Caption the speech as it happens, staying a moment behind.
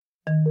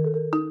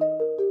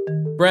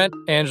Brent,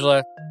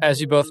 Angela, as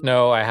you both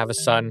know, I have a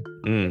son.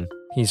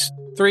 He's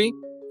 3,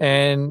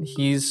 and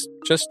he's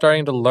just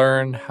starting to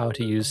learn how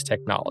to use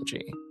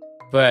technology.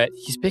 But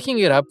he's picking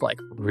it up,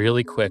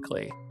 really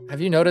quickly.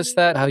 Have you noticed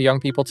that? How young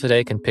people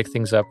today can pick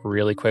things up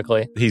really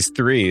quickly? He's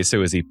 3,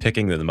 so is he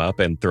picking them up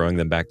and throwing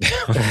them back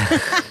down?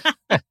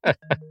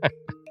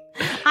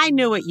 I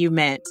knew what you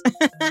meant.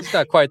 He's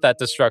not quite that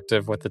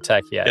destructive with the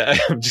tech yet. Yeah,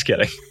 I'm just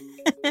kidding.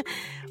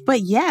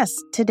 But yes,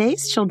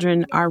 today's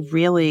children are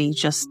really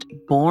just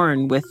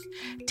born with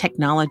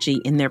technology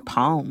in their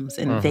palms,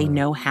 and they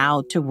know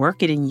how to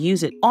work it and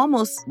use it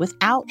almost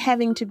without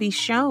having to be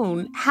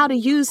shown how to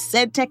use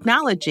said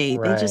technology.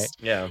 Right.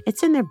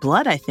 It's in their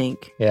blood, I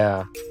think.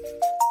 Yeah.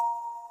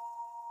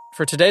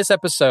 For today's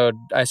episode,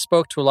 I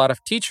spoke to a lot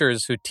of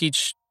teachers who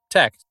teach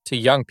tech to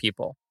young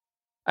people.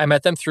 I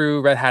met them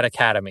through Red Hat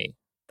Academy.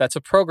 That's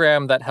a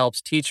program that helps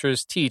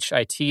teachers teach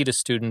IT to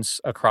students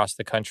across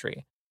the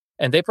country.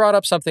 And they brought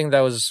up something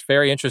that was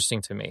very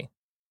interesting to me.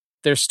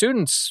 Their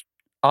students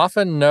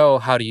often know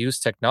how to use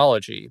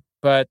technology,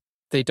 but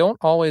they don't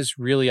always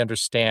really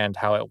understand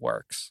how it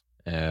works.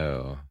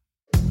 Oh.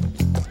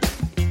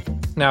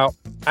 Now,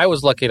 I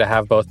was lucky to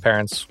have both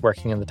parents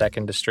working in the tech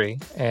industry,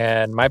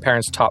 and my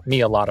parents taught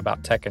me a lot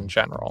about tech in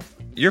general.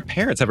 Your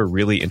parents have a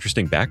really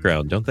interesting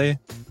background, don't they?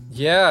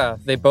 Yeah,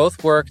 they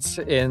both worked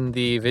in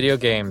the video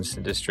games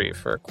industry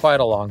for quite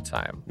a long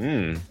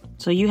time.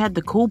 So you had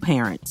the cool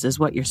parents, is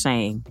what you're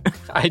saying.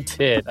 I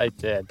did.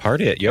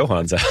 Party at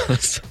Johan's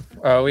house.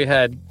 We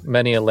had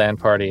many a LAN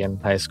party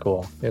in high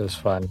school. It was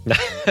fun.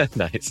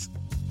 Nice.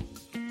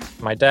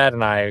 My dad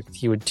and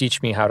he would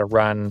teach me how to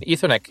run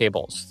Ethernet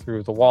cables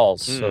through the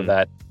walls so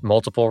that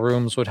multiple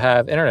rooms would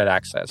have internet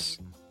access.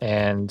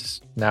 And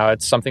now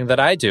it's something that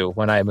I do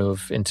when I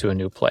move into a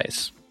new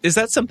place. Is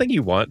that something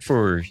you want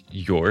for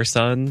your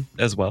son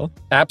as well?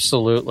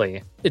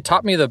 Absolutely. It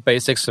taught me the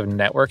basics of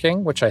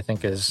networking, which I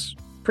think is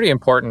pretty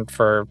important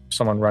for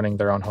someone running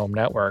their own home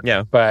network.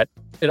 Yeah. But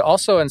it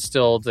also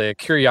instilled the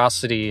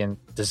curiosity and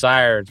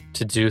desire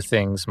to do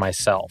things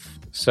myself.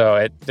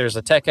 So there's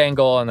a tech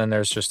angle, and then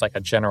there's just a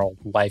general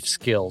life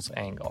skills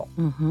angle.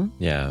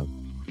 Yeah.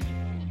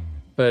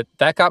 But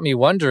that got me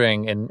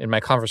wondering in my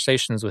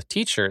conversations with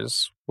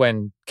teachers,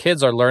 when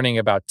kids are learning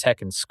about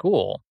tech in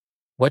school,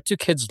 what do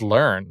kids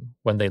learn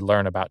when they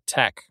learn about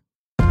tech?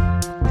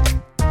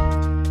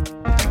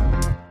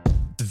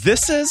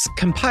 This is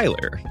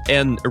Compiler,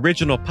 an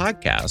original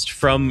podcast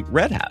from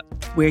Red Hat.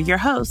 We're your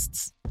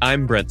hosts.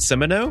 I'm Brent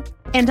Simoneau.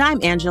 And I'm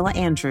Angela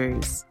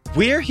Andrews.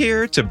 We're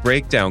here to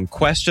break down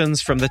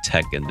questions from the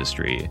tech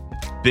industry.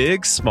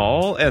 Big,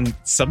 small, and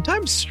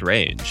sometimes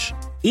strange.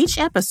 Each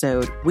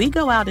episode, we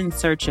go out in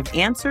search of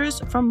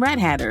answers from Red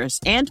Hatters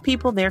and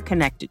people they're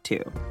connected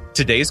to.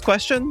 Today's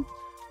question: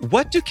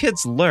 what do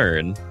kids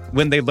learn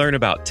when they learn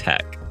about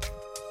tech?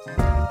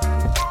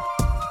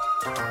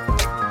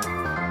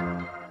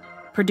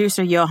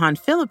 Producer Johan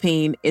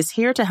Philippine is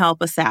here to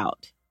help us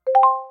out.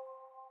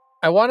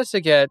 I wanted to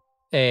get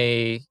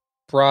a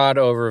broad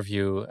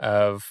overview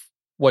of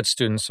what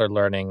students are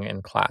learning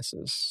in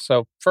classes.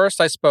 So first,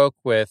 I spoke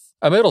with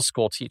a middle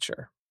school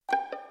teacher.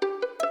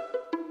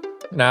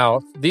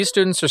 Now, these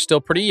students are still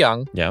pretty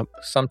young. Yeah.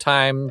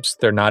 Sometimes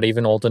they're not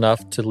even old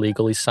enough to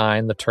legally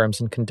sign the terms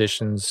and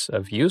conditions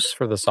of use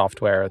for the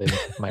software they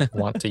might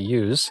want to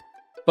use.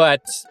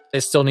 But they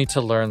still need to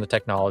learn the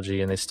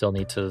technology, and they still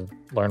need to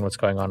learn what's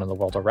going on in the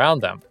world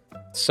around them.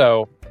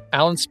 So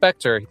Alan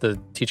Spector, the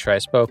teacher I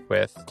spoke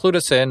with, clued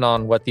us in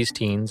on what these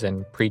teens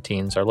and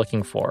preteens are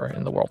looking for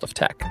in the world of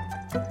tech.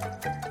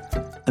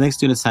 I think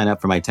students sign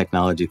up for my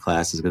technology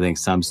classes because I think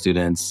some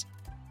students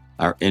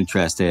are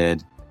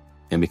interested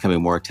in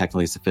becoming more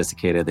technically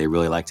sophisticated. They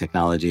really like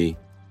technology.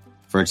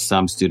 For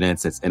some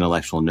students, it's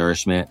intellectual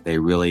nourishment. They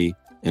really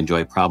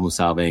enjoy problem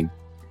solving.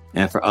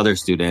 And for other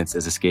students,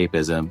 it's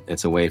escapism.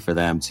 It's a way for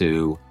them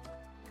to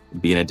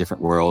be in a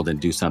different world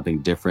and do something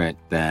different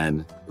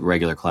than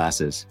regular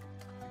classes.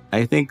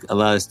 I think a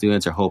lot of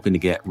students are hoping to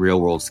get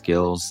real-world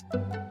skills.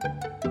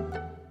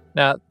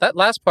 Now, that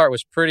last part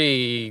was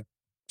pretty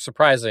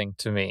surprising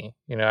to me.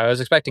 I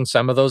was expecting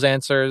some of those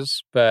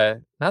answers, but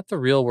not the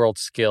real-world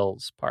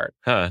skills part.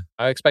 Huh.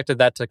 I expected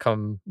that to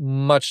come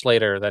much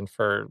later than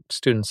for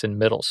students in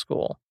middle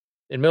school.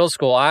 In middle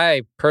school,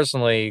 I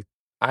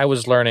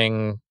was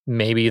learning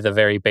maybe the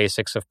very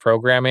basics of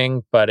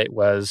programming, but it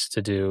was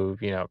to do,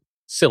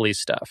 silly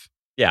stuff.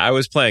 Yeah, I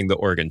was playing the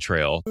Oregon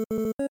Trail.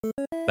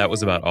 That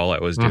was about all I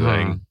was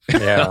doing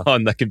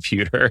on the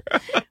computer.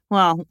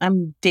 Well,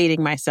 I'm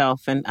dating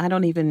myself, and I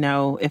don't even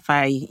know if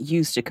I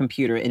used a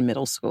computer in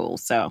middle school.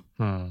 So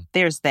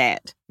there's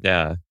that.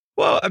 Yeah.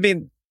 Well,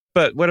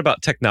 but what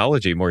about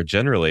technology more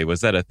generally? Was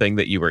that a thing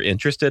that you were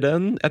interested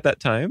in at that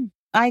time?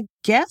 I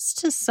guess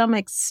to some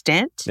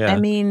extent. Yeah. I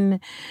mean,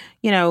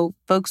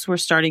 folks were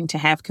starting to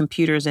have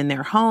computers in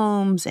their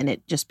homes, and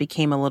it just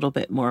became a little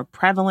bit more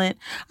prevalent.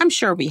 I'm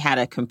sure we had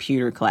a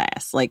computer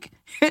class. We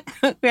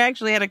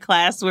actually had a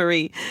class where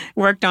we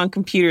worked on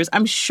computers.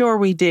 I'm sure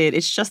we did.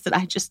 It's just that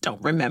I just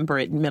don't remember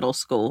it in middle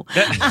school.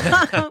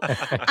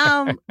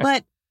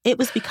 But it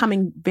was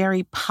becoming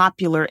very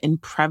popular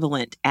and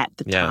prevalent at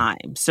the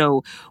time.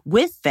 So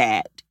with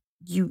that,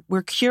 you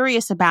were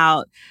curious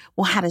about,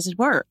 well, how does it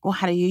work? Well,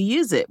 how do you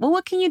use it? Well,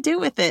 what can you do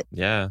with it?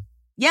 Yeah.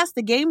 Yes,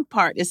 the game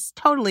part is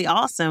totally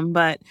awesome,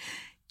 but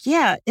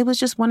yeah, it was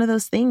just one of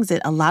those things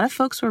that a lot of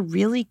folks were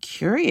really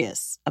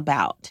curious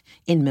about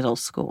in middle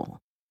school.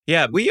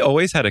 Yeah, we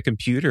always had a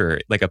computer,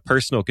 like a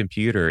personal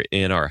computer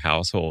in our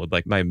household.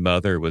 Like my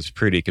mother was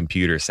pretty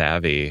computer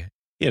savvy.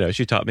 You know,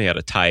 she taught me how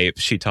to type.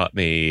 She taught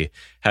me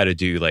how to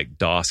do like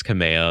DOS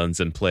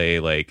commands and play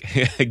like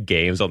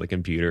games on the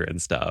computer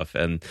and stuff.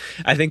 And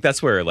I think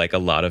that's where like a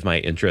lot of my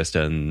interest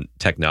in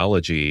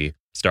technology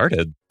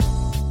started.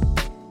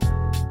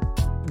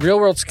 Real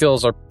world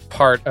skills are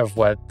part of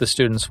what the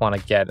students want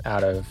to get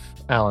out of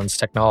Alan's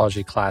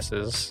technology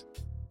classes.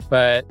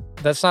 But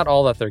that's not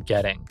all that they're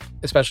getting,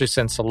 especially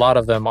since a lot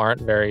of them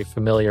aren't very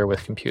familiar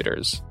with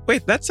computers.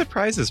 Wait, that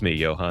surprises me,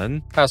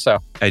 Johan. How so?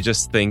 I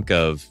just think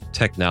of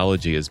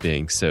technology as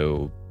being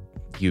so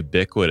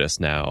ubiquitous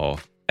now.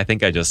 I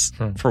think I just,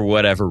 for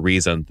whatever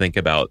reason, think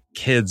about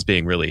kids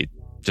being really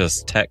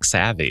just tech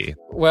savvy.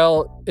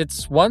 Well,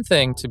 it's one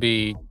thing to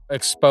be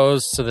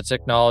exposed to the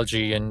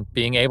technology and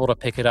being able to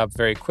pick it up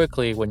very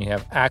quickly when you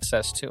have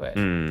access to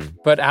it.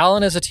 But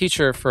Alan is a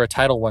teacher for a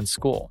Title I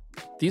school.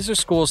 These are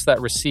schools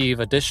that receive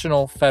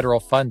additional federal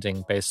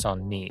funding based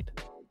on need.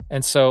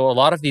 And so a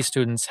lot of these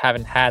students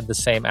haven't had the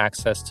same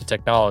access to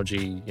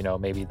technology,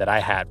 maybe that I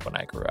had when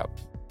I grew up.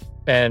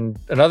 And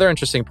another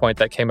interesting point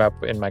that came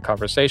up in my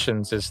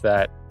conversations is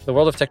that the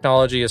world of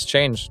technology has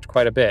changed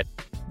quite a bit.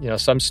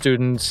 Some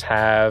students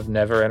have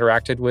never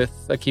interacted with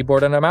a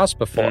keyboard and a mouse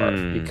before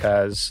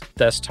because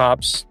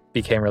desktops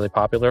became really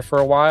popular for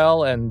a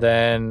while. And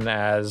then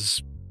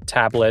as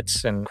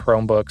tablets and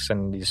Chromebooks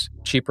and these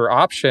cheaper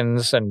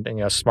options and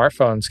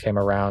smartphones came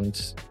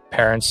around,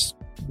 parents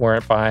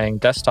weren't buying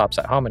desktops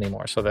at home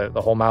anymore. So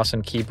the whole mouse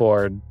and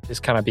keyboard is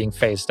kind of being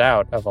phased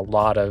out of a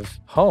lot of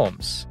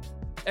homes.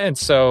 And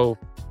so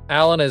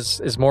Alan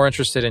is more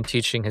interested in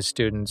teaching his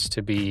students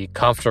to be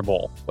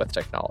comfortable with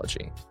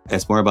technology.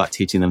 It's more about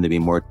teaching them to be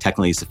more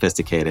technically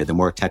sophisticated. The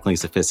more technically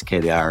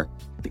sophisticated they are,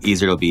 the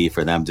easier it'll be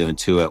for them to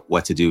intuit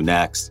what to do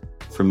next.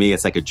 For me,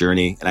 it's like a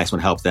journey, and I just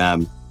want to help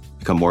them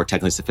become more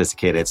technically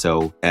sophisticated.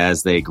 So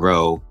as they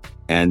grow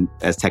and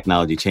as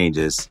technology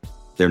changes,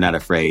 they're not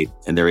afraid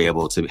and they're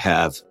able to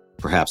have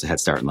perhaps a head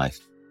start in life.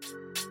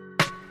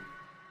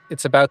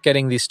 It's about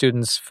getting these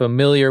students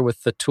familiar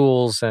with the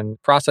tools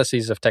and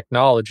processes of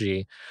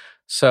technology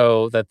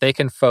so that they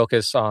can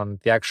focus on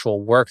the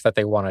actual work that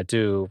they want to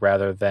do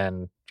rather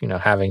than,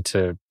 having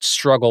to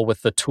struggle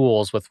with the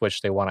tools with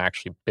which they want to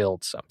actually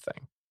build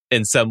something.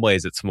 In some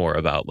ways, it's more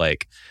about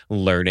like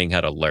learning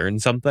how to learn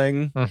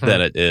something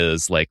than it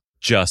is like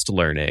just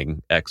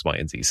learning X, Y,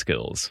 and Z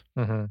skills.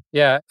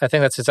 Yeah, I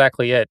think that's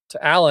exactly it.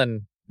 To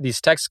Alan,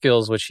 these tech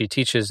skills, which he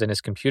teaches in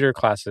his computer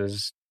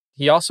classes,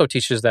 he also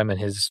teaches them in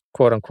his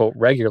quote unquote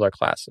regular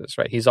classes,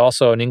 right? He's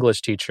also an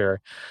English teacher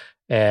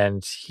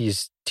and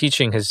he's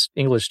teaching his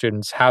English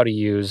students how to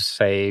use,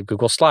 say,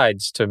 Google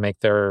Slides to make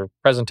their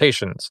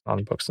presentations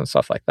on books and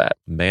stuff like that.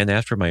 Man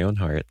after my own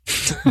heart.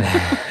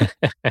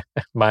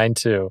 Mine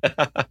too.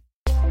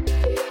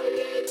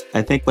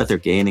 I think what they're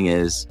gaining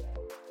is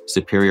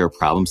superior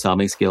problem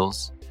solving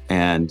skills,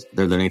 and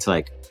they're learning to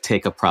like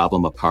take a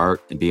problem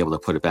apart and be able to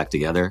put it back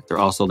together. They're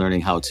also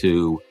learning how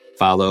to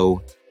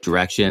follow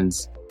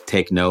directions,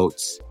 take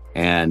notes,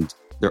 and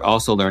they're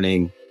also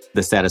learning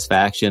the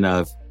satisfaction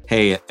of,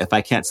 hey, if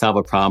I can't solve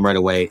a problem right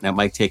away, and it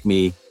might take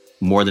me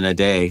more than a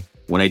day,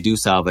 when I do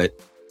solve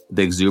it,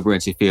 the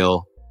exuberance you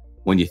feel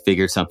when you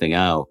figured something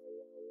out.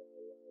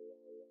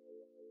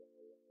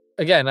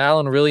 Again,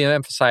 Alan really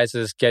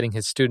emphasizes getting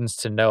his students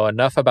to know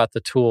enough about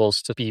the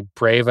tools to be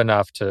brave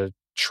enough to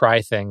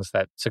try things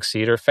that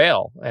succeed or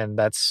fail. And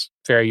that's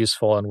very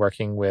useful in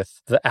working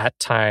with the at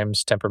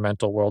times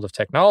temperamental world of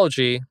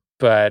technology,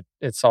 but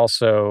it's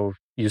also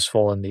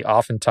useful in the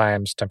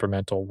oftentimes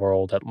temperamental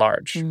world at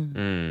large.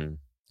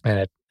 And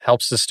it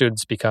helps the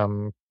students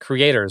become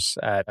creators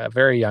at a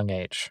very young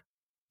age.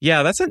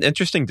 Yeah, that's an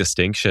interesting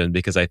distinction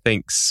because I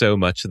think so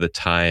much of the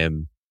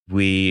time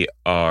we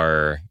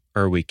are,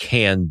 or we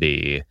can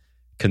be,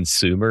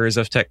 consumers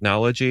of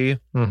technology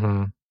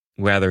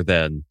rather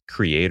than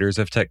creators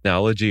of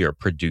technology or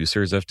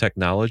producers of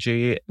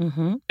technology.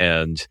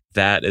 And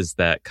that is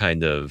that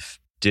kind of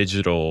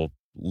digital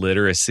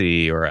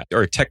literacy or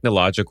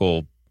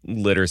technological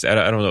literacy. I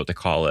don't know what to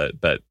call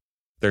it, but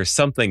there's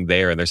something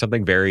there and there's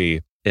something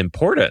very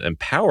important and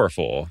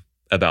powerful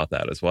about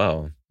that as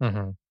well.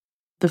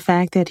 The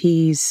fact that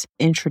he's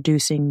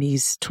introducing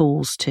these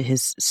tools to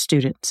his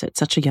students at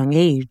such a young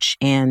age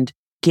and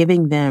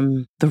giving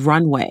them the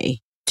runway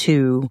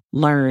to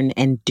learn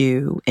and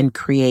do and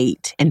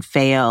create and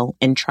fail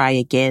and try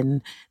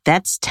again,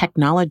 that's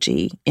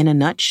technology in a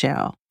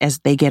nutshell. As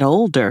they get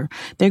older,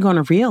 they're going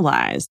to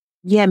realize,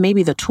 yeah,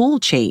 maybe the tool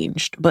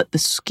changed, but the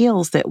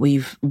skills that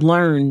we've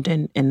learned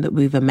and that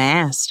we've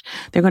amassed,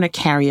 they're going to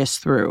carry us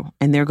through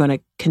and they're going to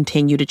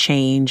continue to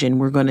change and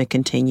we're going to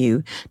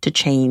continue to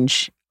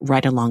change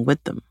right along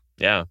with them.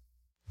 Yeah.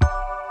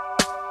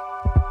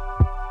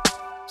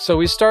 So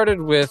we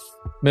started with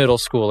middle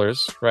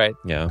schoolers, right?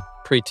 Yeah.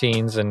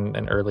 Preteens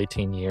and early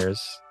teen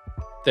years.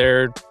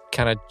 They're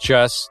kind of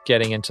just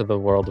getting into the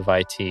world of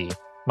IT.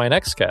 My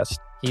next guest,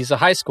 he's a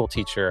high school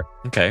teacher.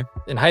 Okay.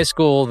 In high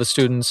school, the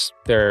students,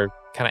 they're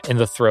kind of in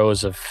the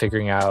throes of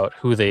figuring out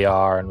who they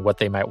are and what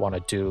they might want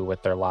to do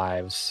with their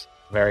lives.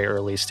 Very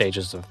early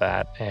stages of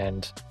that.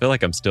 And I feel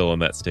like I'm still in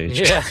that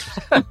stage. yeah.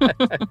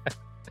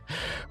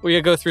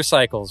 We go through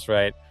cycles,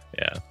 right?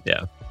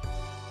 Yeah.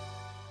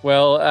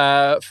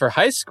 Well, for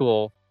high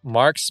school,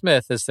 Mark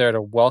Smith is there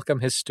to welcome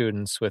his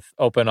students with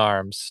open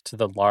arms to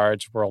the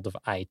large world of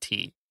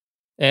IT.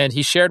 And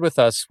he shared with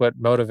us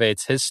what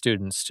motivates his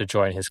students to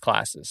join his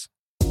classes.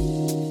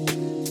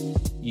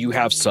 You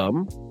have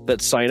some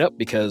that sign up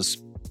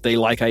because they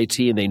like IT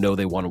and they know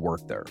they want to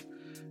work there.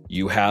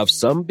 You have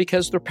some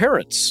because their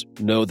parents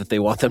know that they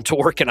want them to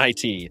work in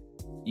IT.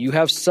 You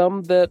have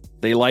some that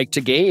they like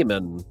to game,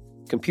 and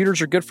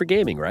computers are good for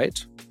gaming,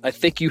 right? I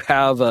think you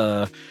have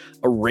a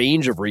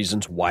range of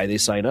reasons why they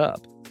sign up.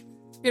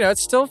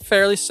 It's still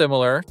fairly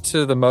similar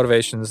to the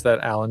motivations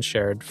that Alan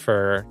shared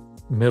for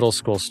middle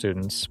school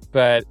students,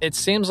 but it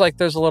seems like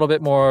there's a little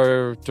bit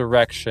more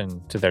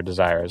direction to their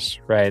desires,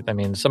 right? I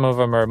mean, some of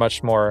them are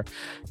much more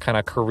kind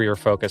of career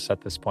focused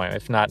at this point,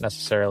 if not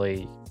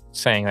necessarily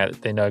saying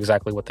that they know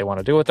exactly what they want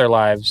to do with their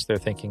lives. They're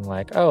thinking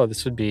like, oh,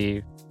 this would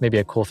be maybe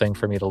a cool thing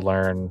for me to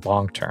learn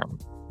long term,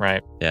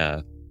 right?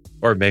 Yeah.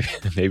 Or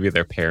maybe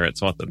their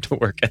parents want them to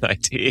work in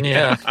IT.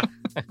 Yeah.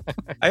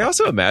 I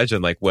also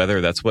imagine like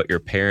whether that's what your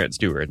parents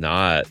do or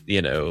not,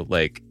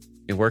 like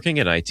working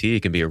in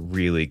IT can be a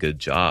really good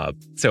job.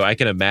 So I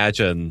can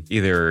imagine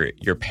either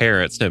your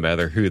parents, no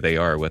matter who they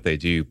are, what they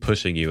do,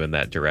 pushing you in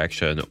that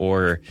direction,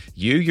 or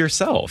you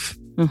yourself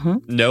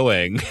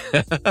knowing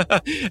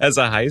as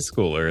a high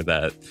schooler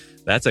that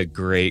that's a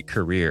great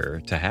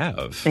career to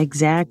have.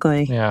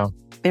 Exactly. Yeah.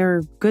 There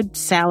are good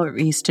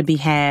salaries to be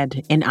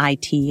had in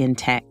IT and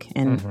tech.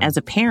 And as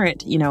a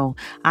parent,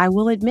 I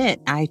will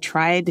admit I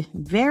tried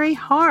very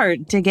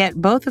hard to get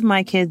both of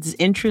my kids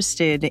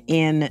interested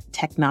in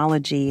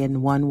technology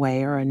in one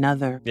way or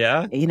another.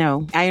 Yeah.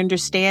 I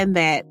understand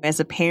that as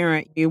a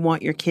parent, you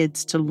want your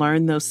kids to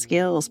learn those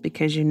skills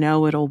because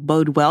it'll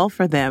bode well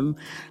for them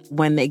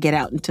when they get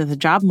out into the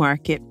job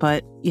market,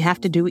 but you have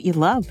to do what you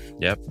love.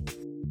 Yep.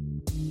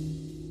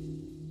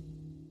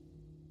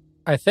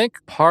 I think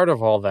part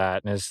of all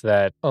that is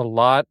that a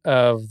lot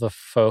of the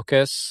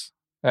focus,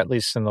 at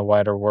least in the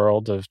wider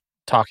world of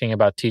talking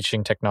about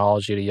teaching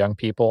technology to young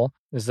people,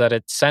 is that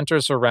it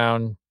centers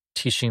around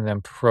teaching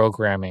them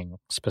programming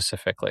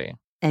specifically.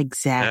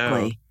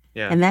 Exactly. Oh,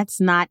 yeah. And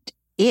that's not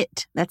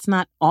it. That's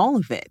not all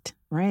of it,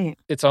 right?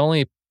 It's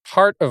only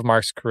part of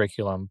Mark's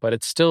curriculum, but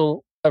it's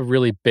still a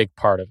really big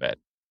part of it.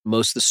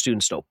 Most of the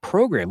students don't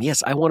program.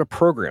 Yes, I want to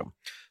program.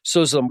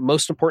 So it's the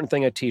most important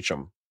thing I teach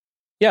them.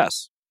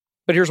 Yes.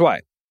 But here's why.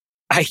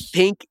 I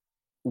think,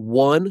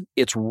 one,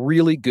 it's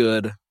really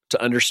good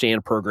to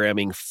understand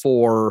programming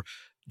for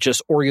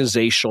just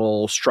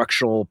organizational,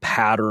 structural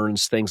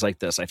patterns, things like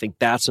this. I think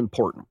that's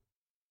important.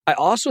 I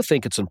also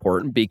think it's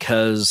important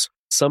because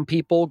some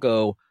people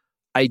go,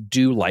 I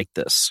do like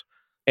this,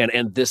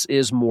 and this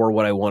is more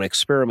what I want to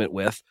experiment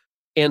with.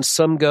 And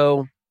some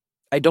go,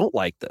 I don't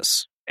like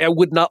this. I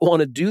would not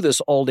want to do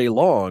this all day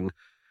long.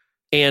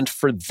 And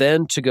for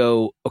them to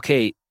go,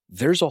 okay,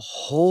 there's a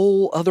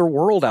whole other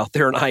world out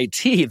there in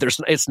IT.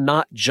 It's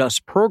not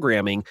just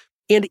programming.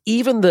 And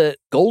even the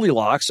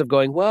Goldilocks of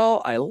going,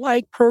 well, I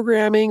like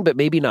programming, but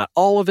maybe not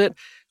all of it.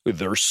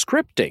 There's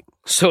scripting.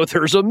 So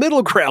there's a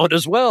middle ground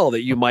as well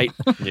that you might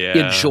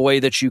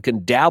enjoy, that you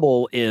can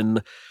dabble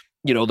in,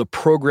 the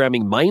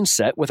programming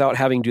mindset without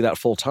having to do that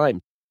full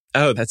time.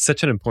 Oh, that's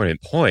such an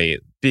important point,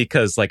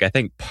 because I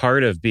think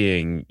part of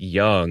being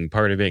young,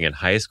 part of being in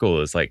high school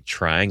is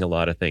trying a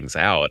lot of things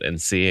out and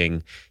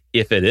seeing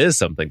if it is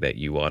something that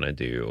you want to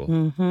do.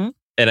 Mm-hmm.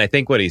 And I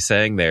think what he's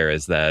saying there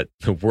is that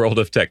the world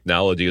of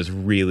technology is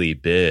really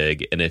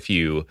big. And if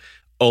you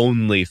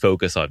only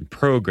focus on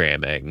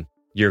programming,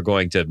 you're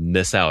going to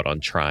miss out on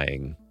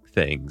trying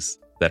things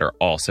that are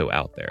also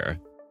out there.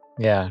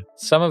 Yeah.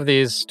 Some of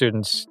these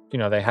students,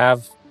 they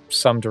have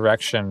some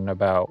direction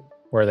about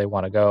where they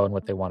want to go and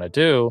what they want to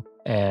do.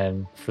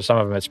 And for some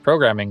of them, it's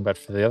programming, but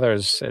for the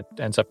others, it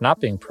ends up not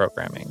being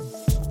programming.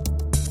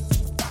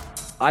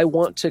 I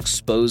want to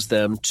expose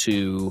them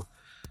to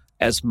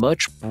as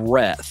much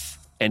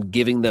breadth and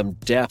giving them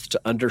depth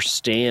to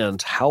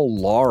understand how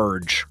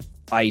large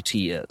IT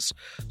is.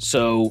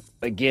 So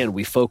again,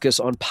 we focus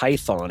on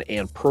Python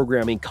and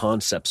programming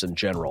concepts in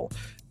general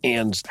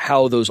and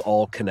how those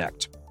all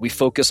connect. We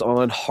focus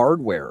on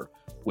hardware,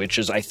 which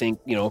is, I think,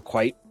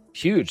 quite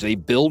huge. They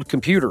build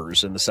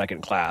computers in the second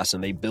class,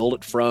 and they build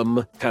it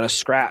from kind of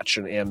scratch.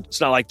 And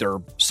it's not like they're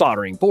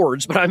soldering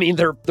boards, but I mean,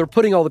 they're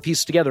putting all the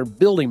pieces together,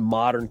 building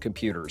modern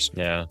computers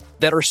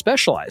that are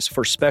specialized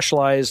for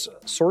specialized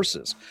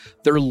sources.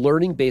 They're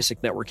learning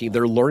basic networking.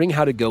 They're learning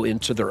how to go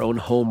into their own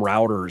home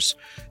routers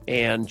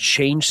and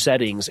change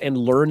settings and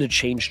learn to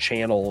change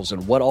channels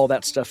and what all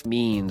that stuff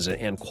means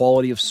and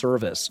quality of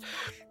service.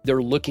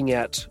 They're looking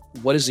at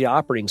what is the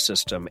operating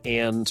system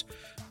and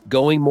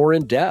going more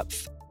in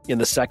depth. In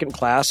the second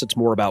class, it's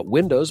more about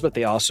Windows, but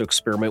they also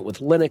experiment with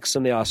Linux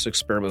and they also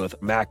experiment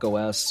with Mac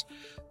OS.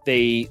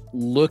 They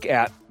look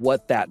at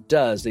what that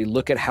does. They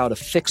look at how to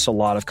fix a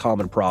lot of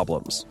common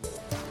problems.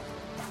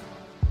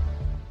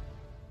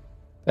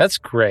 That's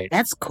great.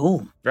 That's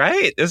cool.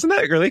 Right? Isn't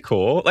that really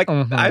cool? Like,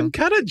 I'm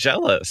kind of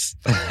jealous,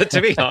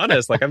 to be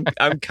honest. Like,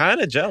 I'm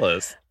kind of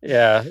jealous.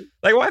 Yeah.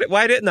 Like,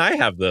 why didn't I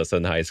have this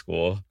in high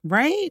school?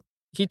 Right?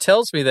 He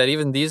tells me that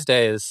even these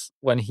days,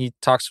 when he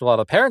talks to a lot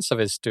of parents of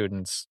his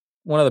students,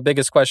 one of the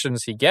biggest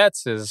questions he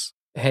gets is,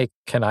 hey,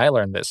 can I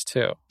learn this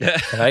too?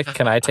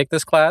 Can I take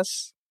this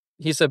class?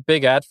 He's a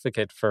big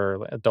advocate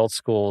for adult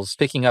schools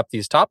picking up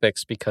these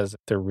topics because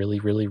they're really,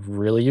 really,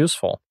 really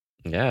useful.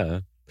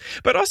 Yeah.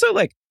 But also,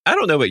 like, I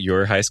don't know what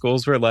your high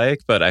schools were like,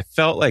 but I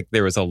felt like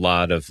there was a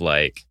lot of,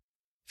 like,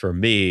 for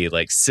me,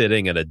 like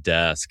sitting at a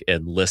desk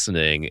and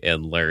listening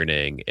and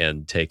learning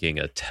and taking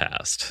a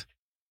test.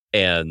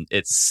 And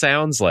it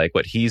sounds like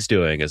what he's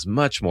doing is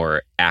much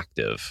more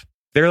active.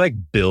 They're like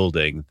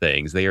building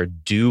things. They are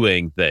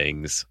doing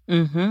things.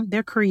 Mm-hmm.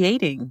 They're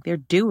creating. They're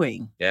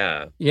doing.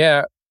 Yeah.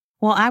 Yeah.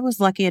 Well, I was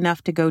lucky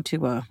enough to go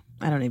to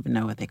I don't even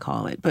know what they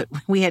call it, but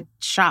we had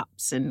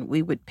shops and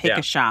we would pick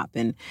a shop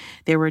and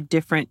there were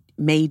different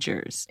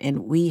majors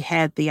and we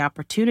had the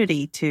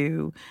opportunity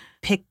to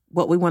pick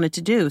what we wanted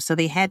to do. So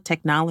they had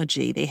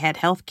technology, they had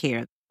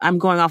healthcare. I'm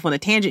going off on a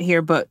tangent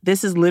here, but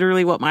this is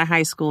literally what my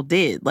high school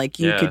did. Like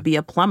you could be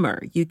a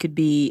plumber, you could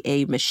be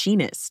a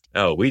machinist.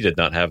 Oh, we did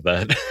not have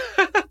that.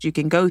 You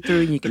can go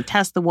through and you can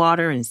test the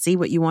water and see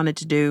what you wanted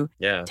to do.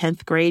 Yeah.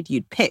 10th grade,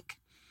 you'd pick.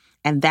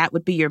 And that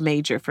would be your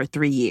major for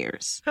 3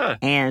 years. Huh.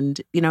 And,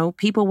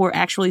 people were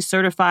actually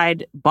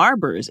certified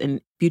barbers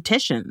and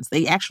beauticians.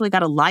 They actually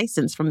got a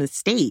license from the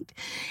state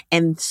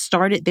and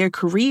started their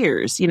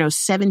careers,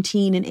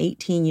 17 and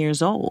 18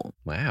 years old.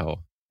 Wow.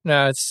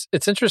 Now,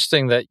 it's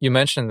interesting that you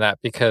mentioned that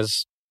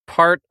because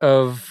part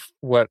of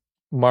what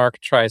Mark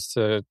tries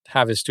to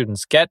have his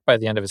students get by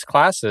the end of his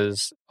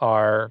classes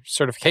are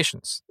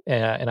certifications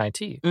in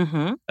IT.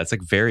 Mm-hmm. That's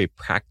like very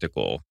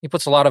practical. He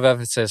puts a lot of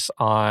emphasis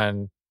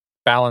on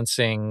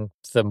balancing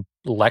the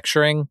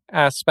lecturing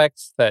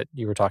aspects that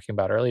you were talking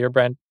about earlier,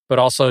 Brent, but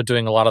also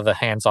doing a lot of the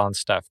hands-on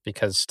stuff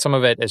because some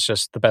of it is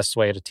just the best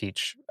way to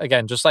teach.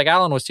 Again, just like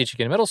Alan was teaching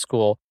in middle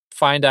school,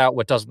 find out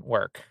what doesn't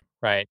work,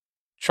 right?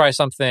 Try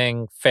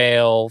something,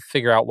 fail,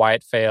 figure out why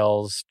it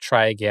fails,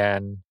 try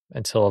again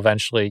until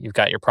eventually you've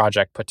got your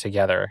project put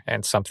together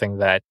and something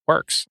that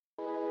works.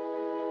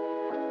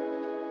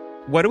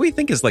 What do we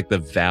think is like the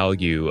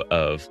value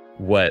of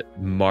what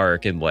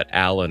Mark and what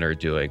Alan are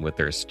doing with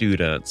their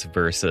students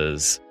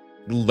versus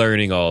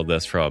learning all of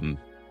this from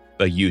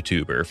a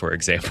YouTuber, for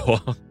example?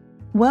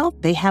 Well,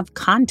 they have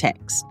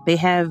context. They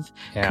have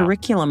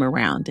curriculum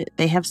around it.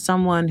 They have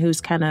someone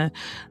who's kind of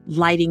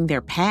lighting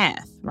their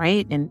path,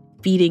 right? And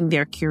feeding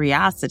their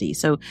curiosity.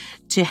 So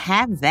to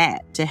have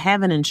that, to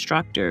have an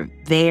instructor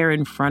there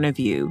in front of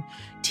you,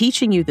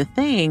 teaching you the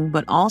thing,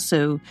 but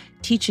also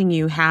teaching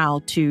you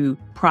how to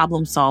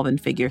problem solve and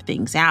figure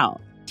things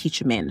out, teach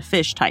a man to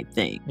fish type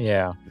thing.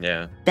 Yeah.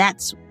 Yeah.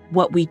 That's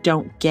what we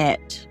don't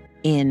get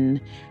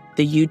in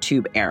the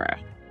YouTube era.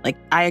 Like,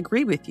 I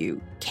agree with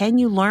you. Can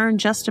you learn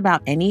just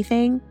about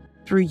anything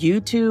through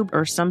YouTube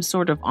or some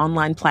sort of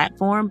online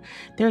platform?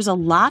 There's a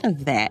lot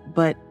of that,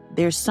 but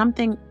there's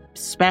something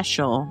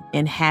special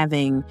in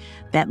having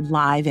that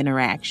live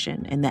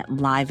interaction and that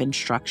live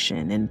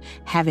instruction and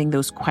having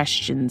those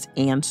questions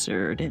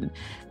answered and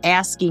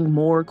asking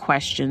more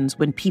questions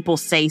when people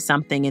say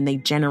something and they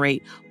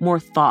generate more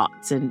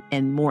thoughts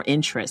and more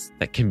interest.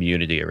 That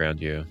community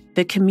around you.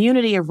 The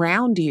community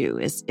around you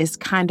is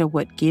kind of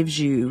what gives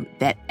you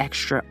that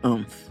extra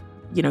oomph.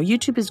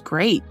 YouTube is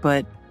great,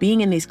 but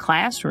being in these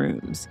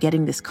classrooms,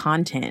 getting this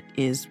content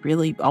is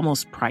really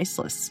almost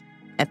priceless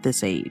at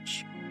this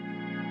age.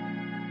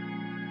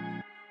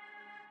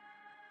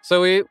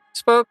 So we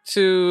spoke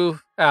to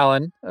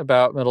Alan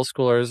about middle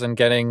schoolers and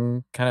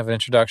getting kind of an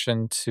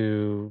introduction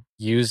to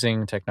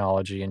using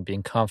technology and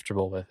being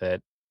comfortable with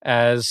it.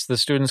 As the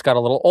students got a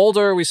little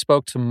older, we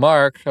spoke to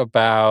Mark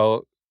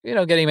about,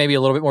 getting maybe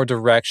a little bit more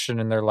direction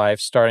in their life,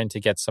 starting to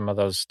get some of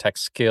those tech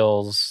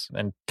skills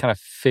and kind of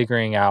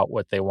figuring out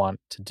what they want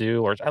to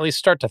do, or at least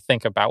start to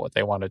think about what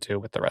they want to do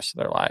with the rest of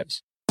their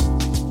lives.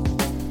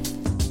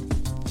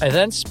 I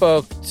then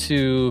spoke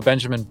to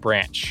Benjamin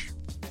Branch.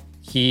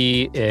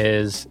 He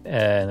is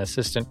an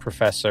assistant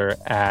professor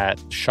at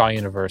Shaw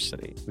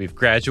University. We've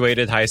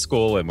graduated high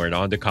school and we're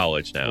on to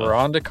college now. We're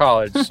on to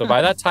college. So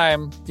by that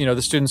time,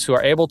 the students who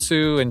are able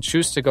to and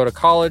choose to go to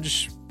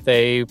college,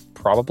 they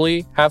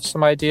probably have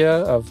some idea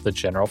of the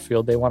general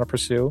field they want to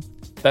pursue.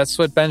 That's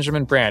what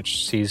Benjamin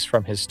Branch sees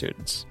from his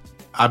students.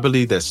 I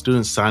believe that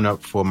students sign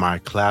up for my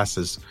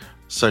classes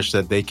such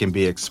that they can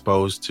be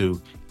exposed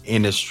to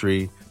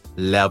industry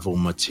level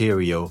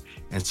material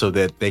and so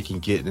that they can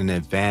get an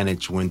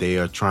advantage when they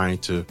are trying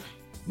to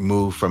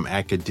move from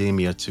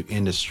academia to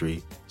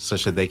industry,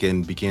 such that they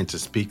can begin to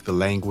speak the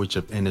language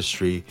of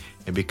industry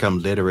and become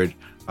literate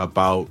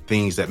about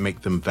things that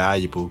make them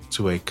valuable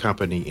to a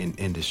company in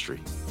industry.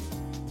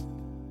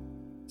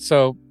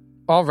 So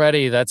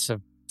already that's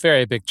a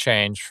very big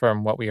change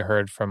from what we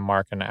heard from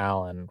Mark and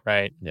Alan,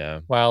 right? Yeah.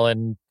 While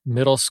in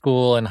middle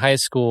school and high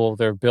school,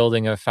 they're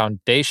building a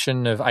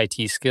foundation of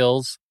IT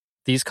skills,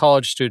 these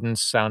college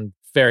students sound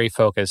very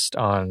focused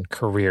on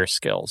career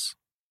skills.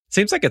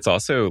 Seems like it's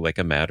also like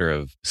a matter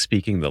of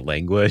speaking the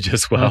language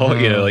as well.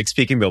 You know, like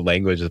speaking the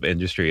language of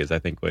industry is, I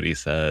think, what he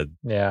said.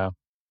 Yeah.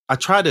 I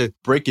try to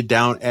break it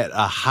down at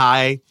a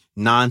high,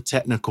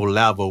 non-technical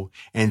level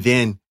and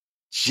then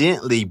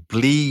gently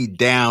bleed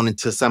down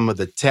into some of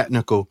the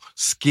technical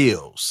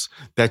skills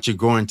that you're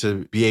going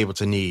to be able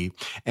to need.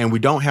 And we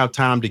don't have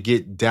time to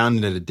get down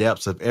into the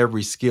depths of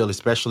every skill,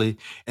 especially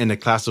in the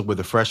classes with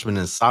the freshmen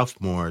and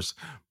sophomores.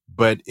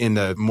 But in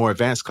the more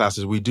advanced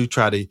classes, we do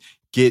try to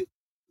get,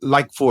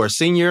 like for a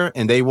senior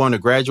and they want to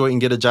graduate and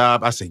get a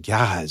job, I say,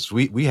 guys,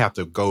 we have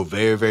to go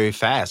very, very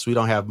fast. We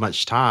don't have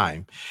much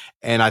time.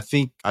 And I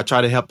think I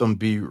try to help them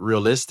be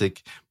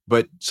realistic,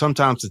 but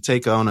sometimes to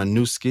take on a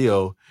new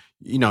skill,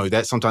 you know,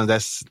 that sometimes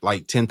that's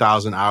like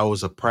 10,000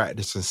 hours of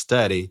practice and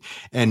study.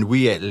 And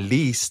we at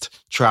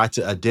least try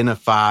to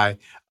identify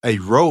a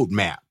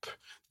roadmap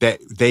that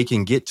they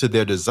can get to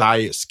their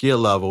desired skill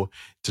level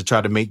to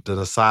try to make the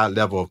desired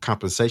level of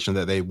compensation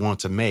that they want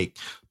to make.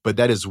 But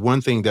that is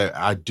one thing that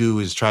I do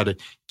is try to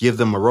give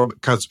them a roadmap,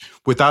 because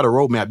without a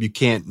roadmap, you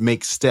can't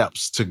make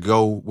steps to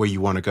go where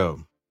you want to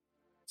go.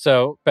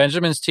 So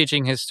Benjamin's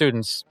teaching his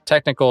students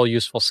technical,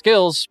 useful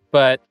skills,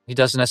 but he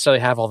doesn't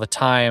necessarily have all the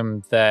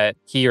time that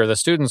he or the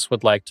students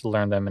would like to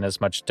learn them in as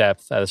much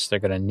depth as they're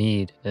going to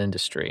need in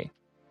industry.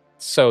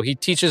 So he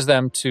teaches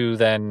them to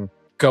then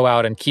go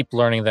out and keep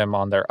learning them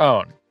on their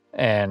own.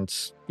 And,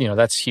 you know,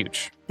 that's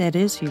huge. That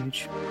is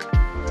huge.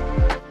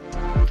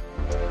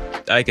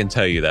 I can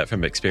tell you that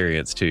from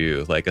experience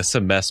too. Like a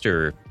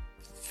semester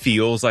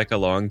feels like a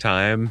long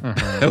time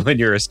when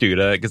you're a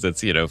student because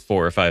it's,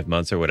 4 or 5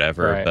 months or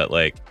whatever. Right. But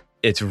like,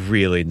 it's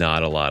really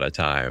not a lot of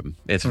time.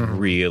 It's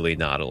really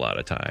not a lot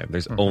of time.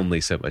 There's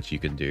only so much you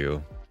can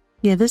do.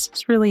 Yeah, this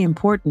is really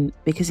important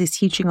because he's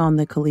teaching on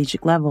the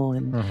collegiate level.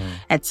 And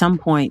at some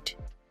point,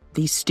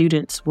 these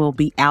students will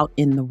be out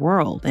in the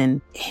world, and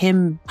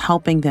him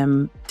helping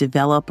them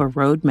develop a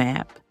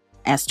roadmap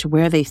as to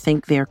where they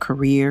think their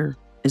career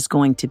is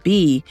going to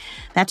be,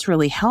 that's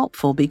really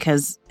helpful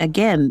because,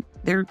 again,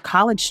 they're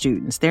college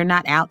students. They're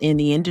not out in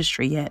the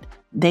industry yet.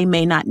 They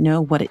may not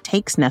know what it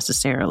takes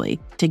necessarily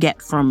to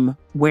get from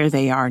where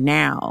they are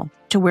now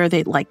to where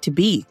they'd like to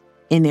be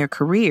in their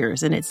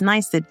careers. And it's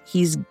nice that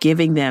he's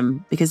giving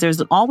them, because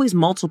there's always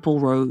multiple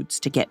roads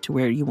to get to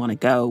where you want to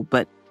go.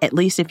 But at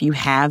least if you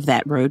have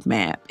that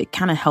roadmap, it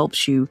kind of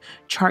helps you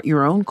chart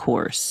your own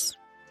course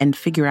and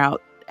figure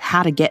out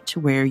how to get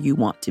to where you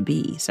want to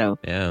be. So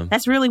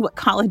that's really what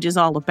college is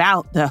all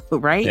about, though,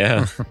 right?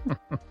 Yeah.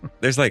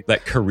 There's like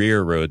that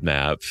career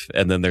roadmap.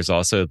 And then there's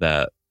also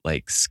that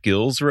like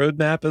skills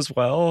roadmap as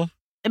well.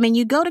 I mean,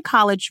 you go to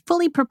college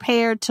fully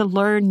prepared to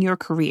learn your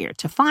career,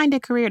 to find a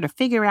career, to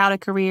figure out a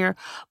career.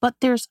 But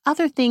there's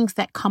other things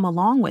that come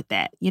along with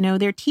that. You know,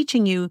 they're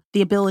teaching you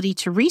the ability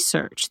to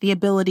research, the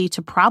ability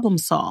to problem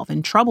solve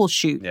and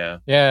troubleshoot.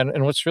 Yeah.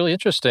 And what's really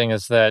interesting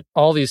is that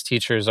all these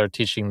teachers are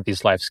teaching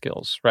these life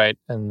skills, right?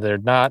 And they're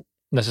not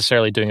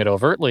necessarily doing it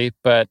overtly,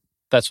 but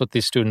that's what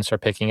these students are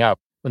picking up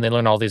when they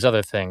learn all these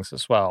other things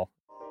as well.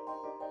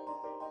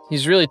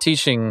 He's really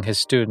teaching his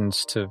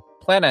students to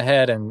plan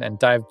ahead and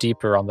dive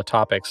deeper on the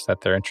topics that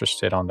they're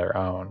interested on their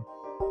own.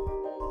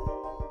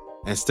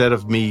 Instead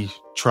of me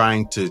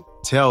trying to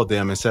tell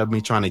them, instead of me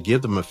trying to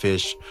give them a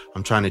fish,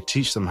 I'm trying to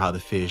teach them how to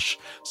fish.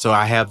 So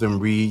I have them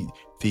read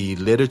the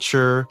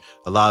literature,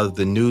 a lot of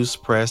the news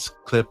press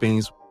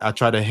clippings. I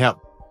try to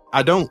help.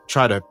 I don't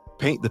try to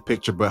paint the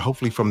picture, but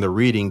hopefully from the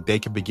reading, they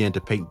can begin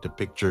to paint the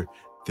picture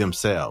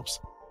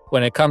themselves.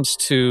 When it comes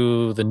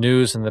to the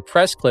news and the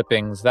press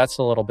clippings, that's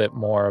a little bit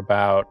more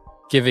about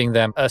giving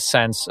them a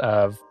sense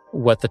of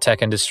what the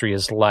tech industry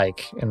is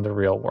like in the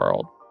real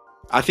world.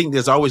 I think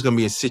there's always going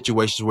to be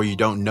situations where you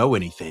don't know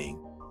anything,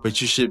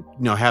 but you should,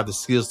 have the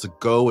skills to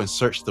go and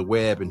search the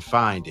web and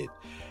find it.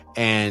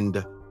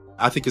 And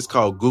I think it's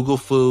called Google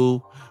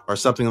Fu or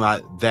something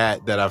like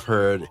that I've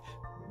heard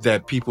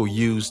that people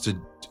use to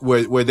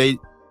where they,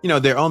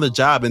 they're on the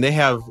job and they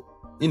have,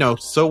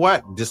 so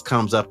what? This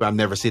comes up. I've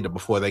never seen it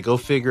before. They go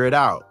figure it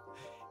out.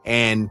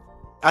 And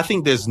I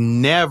think there's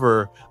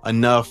never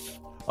enough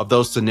of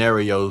those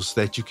scenarios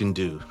that you can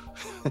do.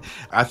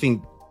 I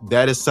think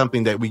that is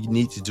something that we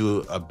need to do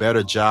a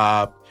better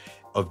job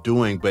of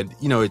doing. But,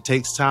 it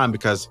takes time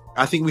because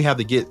I think we have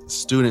to get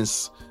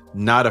students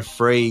not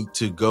afraid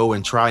to go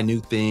and try new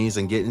things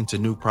and get into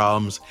new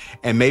problems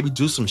and maybe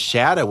do some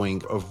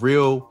shadowing of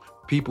real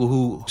people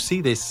who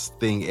see this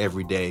thing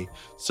every day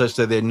such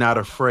that they're not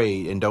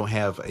afraid and don't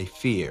have a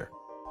fear.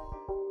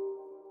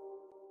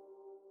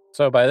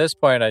 So by this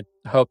point, I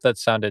hope that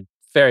sounded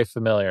very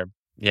familiar.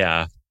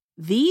 Yeah.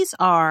 These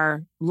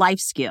are life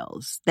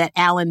skills that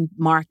Alan,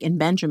 Mark, and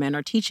Benjamin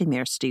are teaching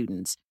their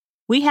students,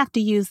 We have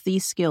to use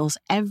these skills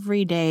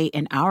every day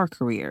in our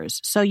careers.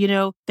 So,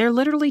 they're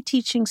literally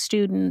teaching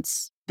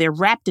students, they're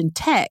wrapped in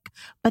tech,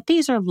 but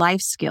these are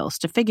life skills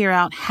to figure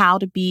out how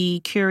to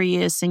be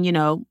curious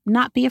and,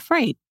 not be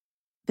afraid.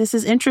 This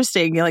is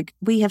interesting.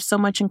 We have so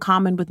much in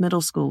common with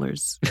middle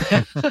schoolers.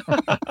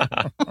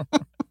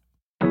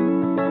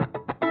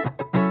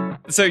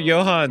 So,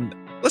 Johan,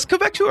 let's go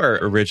back to our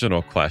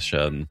original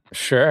question.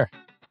 Sure.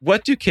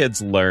 What do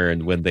kids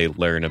learn when they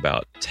learn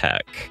about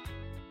tech?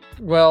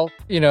 Well,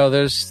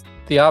 there's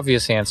the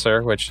obvious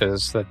answer, which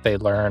is that they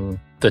learn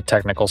the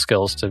technical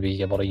skills to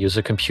be able to use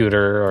a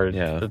computer or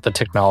the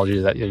technology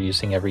that you're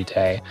using every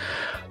day.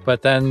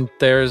 But then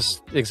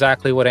there's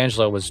exactly what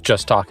Angela was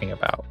just talking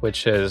about,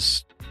 which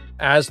is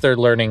as they're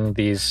learning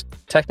these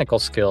technical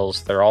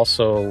skills, they're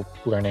also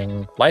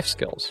learning life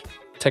skills.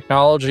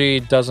 Technology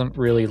doesn't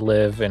really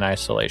live in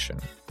isolation,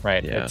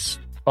 right? Yeah. It's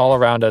all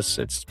around us.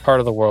 It's part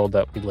of the world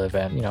that we live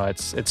in.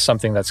 It's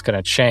something that's going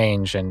to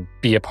change and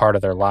be a part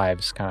of their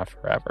lives kind of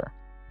forever,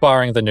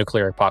 barring the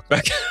nuclear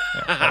apocalypse.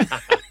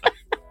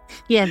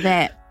 Yeah,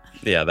 that.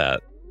 Yeah,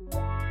 that.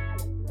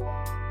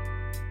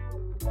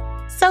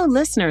 So,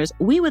 listeners,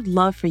 we would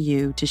love for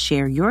you to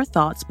share your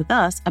thoughts with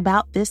us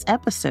about this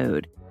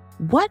episode.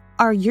 What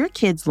are your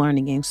kids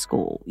learning in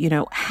school?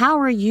 How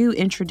are you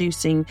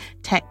introducing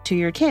tech to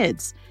your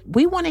kids?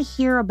 We want to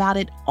hear about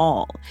it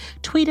all.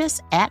 Tweet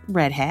us at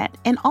Red Hat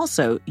and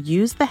also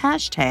use the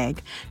hashtag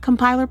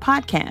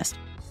 #CompilerPodcast.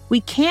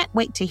 We can't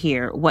wait to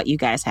hear what you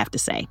guys have to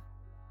say.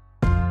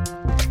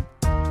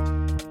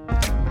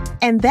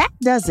 And that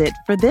does it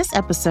for this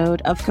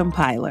episode of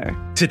Compiler.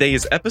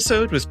 Today's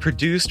episode was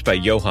produced by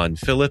Johan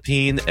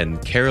Philippine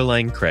and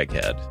Caroline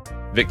Craighead.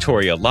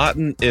 Victoria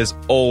Lawton is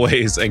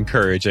always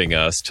encouraging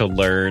us to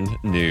learn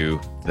new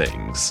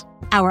things.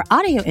 Our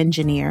audio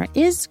engineer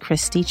is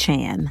Christy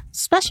Chan.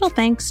 Special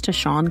thanks to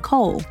Sean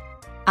Cole.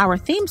 Our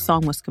theme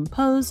song was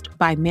composed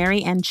by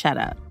Mary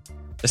Anchetta.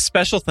 A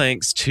special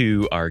thanks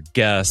to our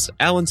guests,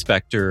 Alan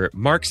Spector,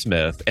 Mark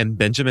Smith, and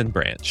Benjamin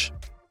Branch.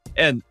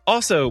 And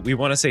also, we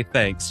want to say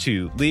thanks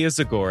to Leah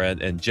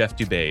Zagoran and Jeff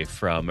Dubay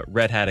from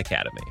Red Hat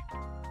Academy.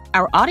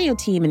 Our audio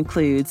team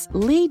includes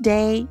Lee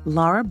Day,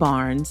 Laura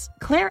Barnes,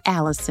 Claire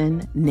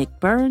Allison, Nick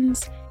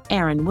Burns,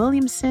 Aaron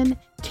Williamson,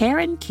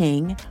 Karen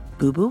King,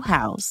 Boo Boo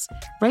House,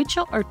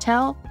 Rachel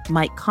Ertel,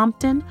 Mike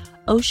Compton,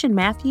 Ocean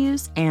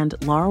Matthews, and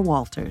Laura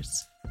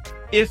Walters.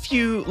 If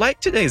you like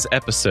today's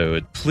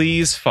episode,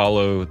 please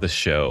follow the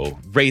show,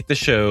 rate the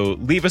show,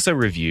 leave us a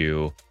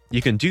review.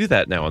 You can do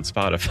that now on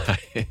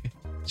Spotify.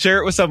 Share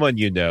it with someone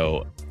you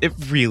know. It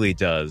really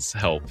does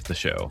help the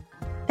show.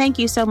 Thank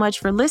you so much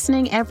for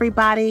listening,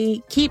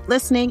 everybody. Keep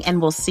listening,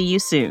 and we'll see you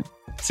soon.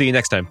 See you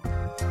next time.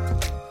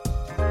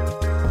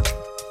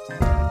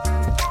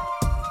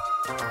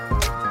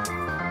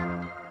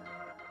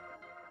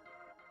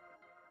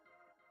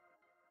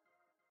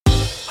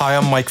 Hi,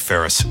 I'm Mike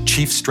Ferris,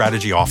 Chief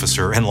Strategy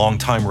Officer and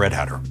longtime Red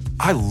Hatter.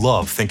 I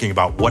love thinking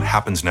about what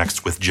happens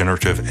next with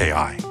generative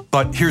AI.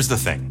 But here's the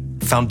thing.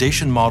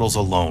 Foundation models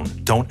alone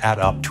don't add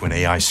up to an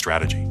AI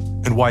strategy.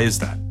 And why is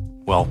that?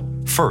 Well,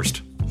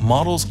 first,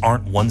 models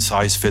aren't one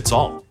size fits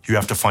all. You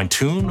have to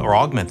fine-tune or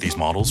augment these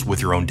models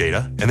with your own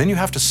data, and then you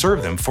have to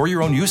serve them for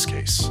your own use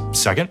case.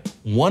 Second,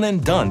 one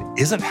and done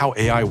isn't how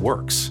AI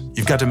works.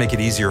 You've got to make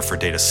it easier for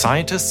data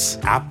scientists,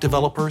 app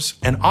developers,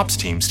 and ops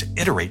teams to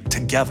iterate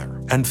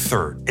together. And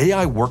third,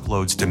 AI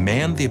workloads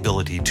demand the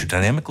ability to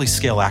dynamically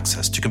scale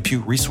access to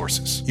compute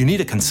resources. You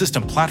need a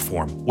consistent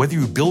platform, whether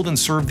you build and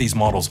serve these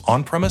models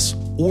on-premise,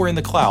 or in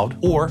the cloud,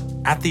 or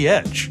at the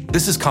edge.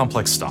 This is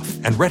complex stuff,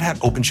 and Red Hat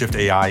OpenShift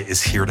AI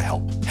is here to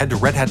help. Head to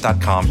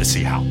redhat.com to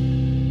see how.